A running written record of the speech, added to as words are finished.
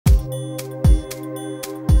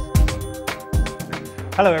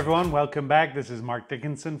Hello everyone, welcome back. This is Mark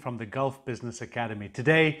Dickinson from the Gulf Business Academy.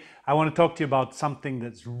 Today, I want to talk to you about something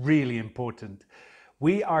that's really important.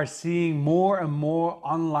 We are seeing more and more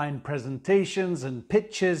online presentations and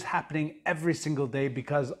pitches happening every single day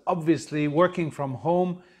because obviously working from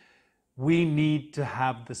home, we need to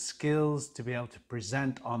have the skills to be able to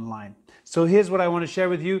present online. So here's what I want to share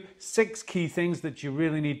with you, 6 key things that you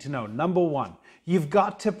really need to know. Number 1, you've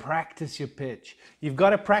got to practice your pitch. You've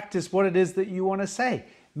got to practice what it is that you want to say.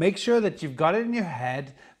 Make sure that you've got it in your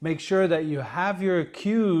head. Make sure that you have your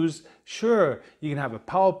cues. Sure, you can have a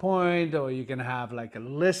PowerPoint or you can have like a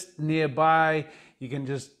list nearby. You can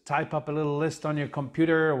just type up a little list on your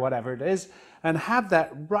computer or whatever it is and have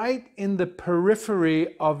that right in the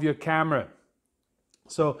periphery of your camera.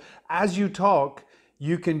 So as you talk,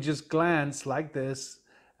 you can just glance like this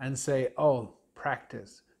and say, oh,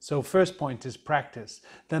 practice. So first point is practice.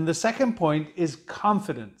 Then the second point is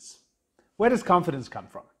confidence. Where does confidence come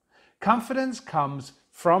from? Confidence comes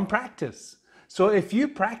from practice. So if you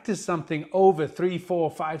practice something over 3,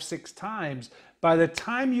 4, 5, 6 times, by the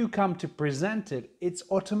time you come to present it, it's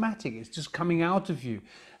automatic. It's just coming out of you.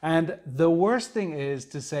 And the worst thing is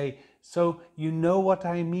to say, so you know what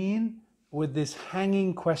I mean? With this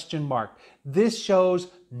hanging question mark. This shows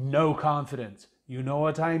no confidence. You know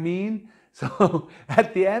what I mean? So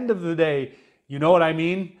at the end of the day, you know what I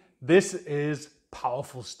mean? This is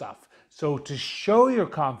powerful stuff. So to show your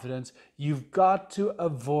confidence, you've got to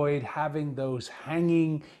avoid having those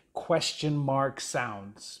hanging question mark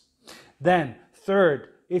sounds. Then third,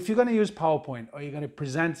 if you're going to use PowerPoint or you're going to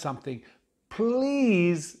present something,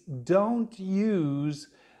 please don't use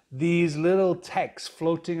these little texts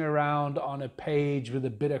floating around on a page with a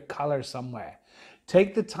bit of color somewhere.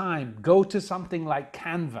 Take the time, go to something like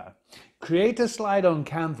Canva. Create a slide on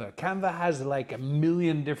Canva. Canva has like 1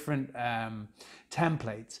 million different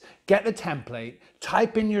templates. Get the template,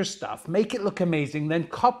 type in your stuff, make it look amazing, then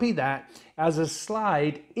copy that as a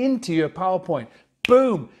slide into your PowerPoint.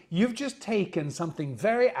 Boom! You've just taken something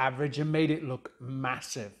very average and made it look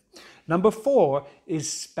massive. Number 4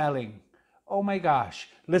 is spelling. Oh my gosh,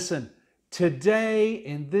 listen, today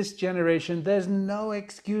in this generation, there's no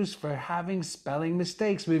excuse for having spelling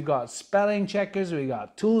mistakes. We've got spelling checkers, we've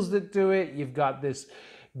got tools that do it, you've got this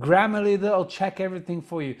Grammarly that'll check everything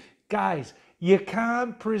for you. Guys, you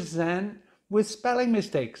can't present with spelling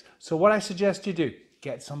mistakes. So what I suggest you do,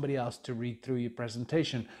 get somebody else to read through your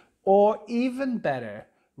presentation. Or even better,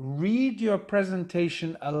 read your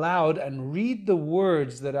presentation aloud and read the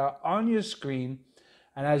words that are on your screen.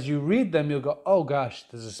 And as you read them, you'll go, oh gosh,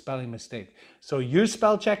 there's a spelling mistake. So use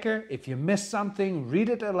spell checker. If you miss something, read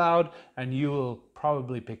it aloud and you will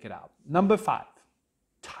probably pick it out. Number 5,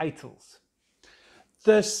 titles.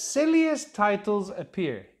 The silliest titles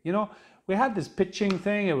appear. You know, we had this pitching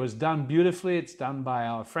thing. It was done beautifully. It's done by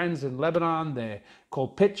our friends in Lebanon. They're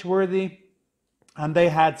called Pitchworthy. And they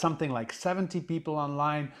had something like 70 people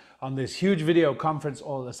online on this huge video conference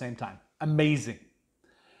all at the same time. Amazing.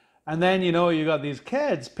 And then, you know, you got these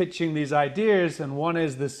kids pitching these ideas, and one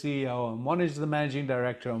is the CEO, and one is the managing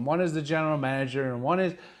director, and one is the general manager, and one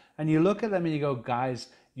is, and you look at them and you go, guys,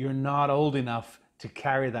 you're not old enough to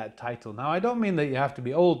carry that title. Now, I don't mean that you have to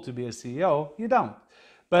be old to be a CEO. You don't.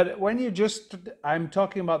 But when you just, I'm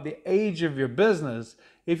talking about the age of your business.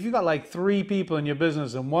 If you got like 3 people in your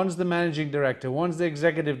business and one's the managing director, one's the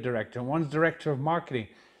executive director, and one's director of marketing,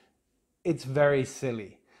 it's very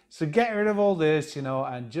silly. So get rid of all this, you know,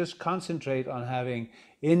 and just concentrate on having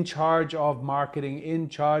in charge of marketing, in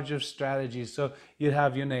charge of strategy. So you'd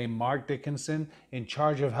have your name, Mark Dickinson, in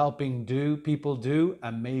charge of helping people do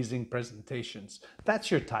amazing presentations.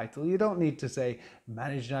 That's your title. You don't need to say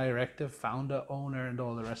managing director, founder, owner, and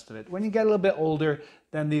all the rest of it. When you get a little bit older,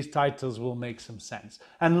 then these titles will make some sense.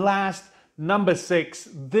 And last, number 6,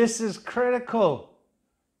 this is critical.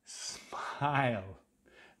 Smile.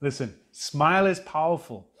 Listen, smile is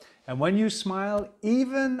powerful. And when you smile,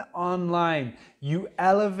 even online, you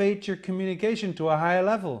elevate your communication to a higher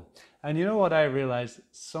level. And you know what I realized?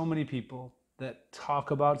 So many people that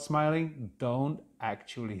talk about smiling don't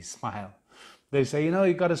actually smile. They say, you know,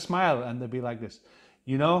 you got to smile. And they'll be like this,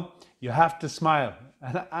 you know, you have to smile.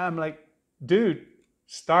 And I'm like, dude,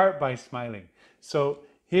 start by smiling. So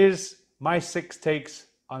here's my 6 takes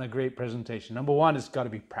on a great presentation. Number 1, it's got to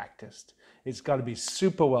be practiced. It's got to be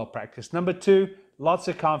super well practiced. Number 2, lots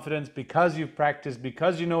of confidence because you've practiced,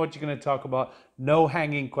 because you know what you're going to talk about, no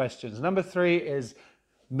hanging questions. Number 3 is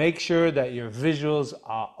make sure that your visuals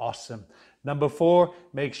are awesome. Number 4,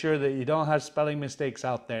 make sure that you don't have spelling mistakes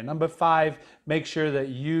out there. Number 5, make sure that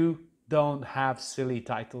you don't have silly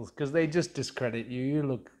titles because they just discredit you.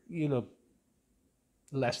 You look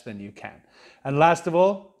less than you can. And last of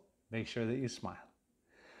all, make sure that you smile.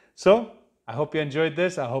 So, I hope you enjoyed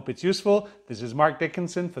this. I hope it's useful. This is Mark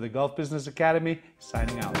Dickinson for the Gulf Business Academy,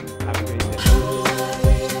 signing out. Have a great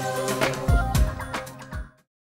day.